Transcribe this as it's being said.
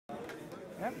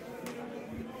Yeah.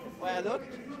 Where I look?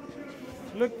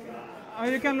 Look. Oh,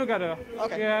 you can look at her.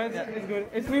 Okay. Yeah, it's good.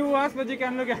 It's me who asked, but you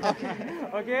can look at her.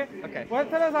 Okay. Okay. Well,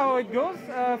 tell us how it goes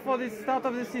for the start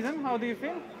of the season. How do you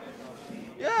feel?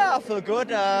 Yeah, I feel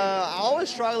good. I always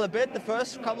struggle a bit the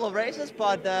first couple of races,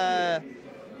 but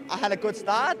I had a good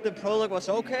start. The prologue was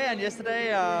okay, and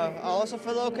yesterday I also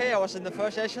felt okay. I was in the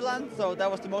first echelon, so that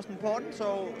was the most important.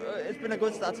 So it's been a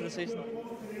good start to the season.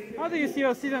 How do you see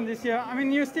your season this year? I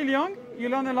mean, you're still young. You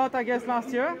learned a lot, I guess, last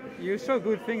year. You show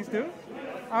good things too.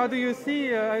 How do you see,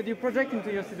 do you project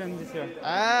into your season this year?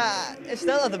 It's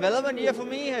still a development year for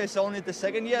me. It's only the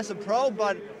second year as a pro,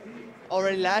 but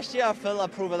already last year I felt I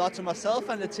proved a lot to myself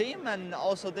and the team, and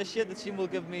also this year the team will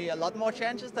give me a lot more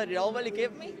chances that it already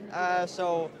gave me.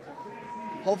 So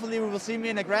hopefully we will see me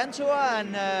in a Grand Tour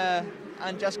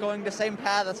and just going the same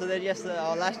path as I did yesterday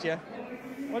or last year.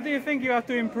 What do you think you have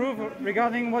to improve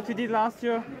regarding what you did last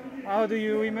year? How do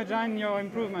you imagine your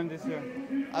improvement this year?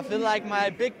 I feel like my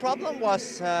big problem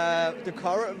was the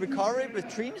recovery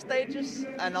between stages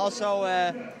and also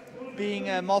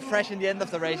being more fresh in the end of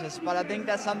the races. But I think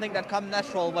that's something that comes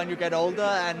natural when you get older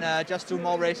and just do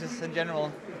more races in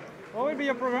general. What will be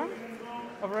your program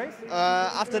of race?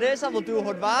 After this I will do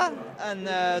Haute-Var and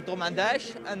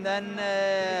Dromandage and then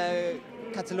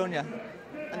Catalonia.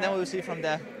 And then we will see from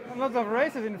there. Lots of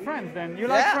races in France then. You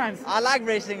like France? I like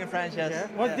racing in France, yes.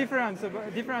 Yeah. What's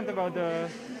different about the...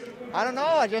 I don't know,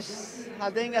 I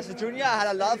think as a junior I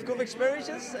had a lot of good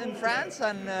experiences in France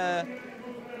and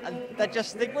that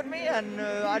just stick with me, and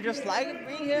I just like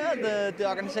being here. The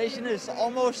organization is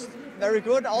almost very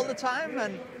good all the time,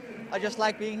 and I just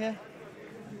like being here.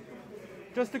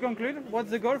 Just to conclude, what's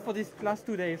the goal for these last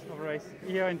 2 days of race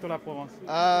here in La Provence?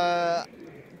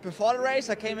 Before the race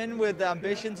I came in with the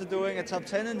ambition to doing a top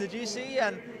 10 in the GC,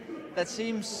 and that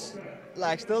seems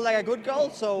still like a good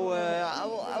goal, so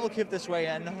I will keep this way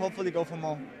and hopefully go for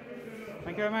more.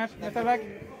 Thank you very much. Best of luck.